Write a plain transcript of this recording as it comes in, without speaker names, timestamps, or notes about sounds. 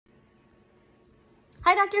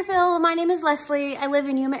Hi, Dr. Phil. My name is Leslie. I live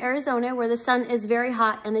in Yuma, Arizona, where the sun is very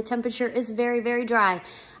hot and the temperature is very, very dry.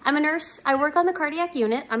 I'm a nurse. I work on the cardiac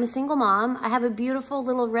unit. I'm a single mom. I have a beautiful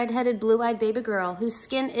little redheaded, blue-eyed baby girl whose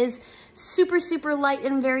skin is super, super light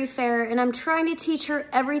and very fair, and I'm trying to teach her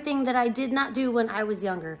everything that I did not do when I was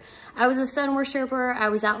younger. I was a sun worshiper. I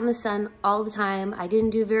was out in the sun all the time. I didn't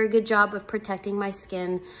do a very good job of protecting my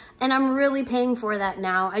skin, and I'm really paying for that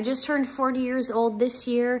now. I just turned 40 years old this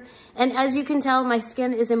year, and as you can tell, my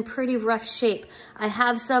skin is in pretty rough shape. I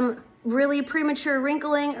have some really premature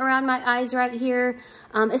wrinkling around my eyes right here,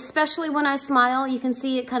 especially when I smile. You can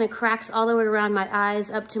see it kind of cracks all the way around my eyes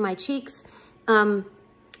up to my cheeks.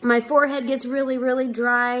 My forehead gets really, really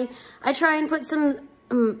dry. I try and put some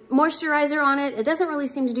moisturizer on it. It doesn't really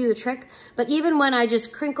seem to do the trick, but even when I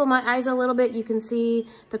just crinkle my eyes a little bit, you can see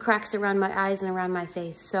the cracks around my eyes and around my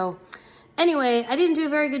face. So anyway, I didn't do a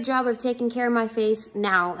very good job of taking care of my face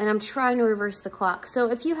now, and I'm trying to reverse the clock. So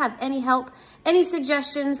if you have any help, any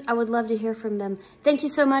suggestions, I would love to hear from them. Thank you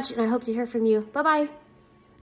so much, and I hope to hear from you. Bye-bye.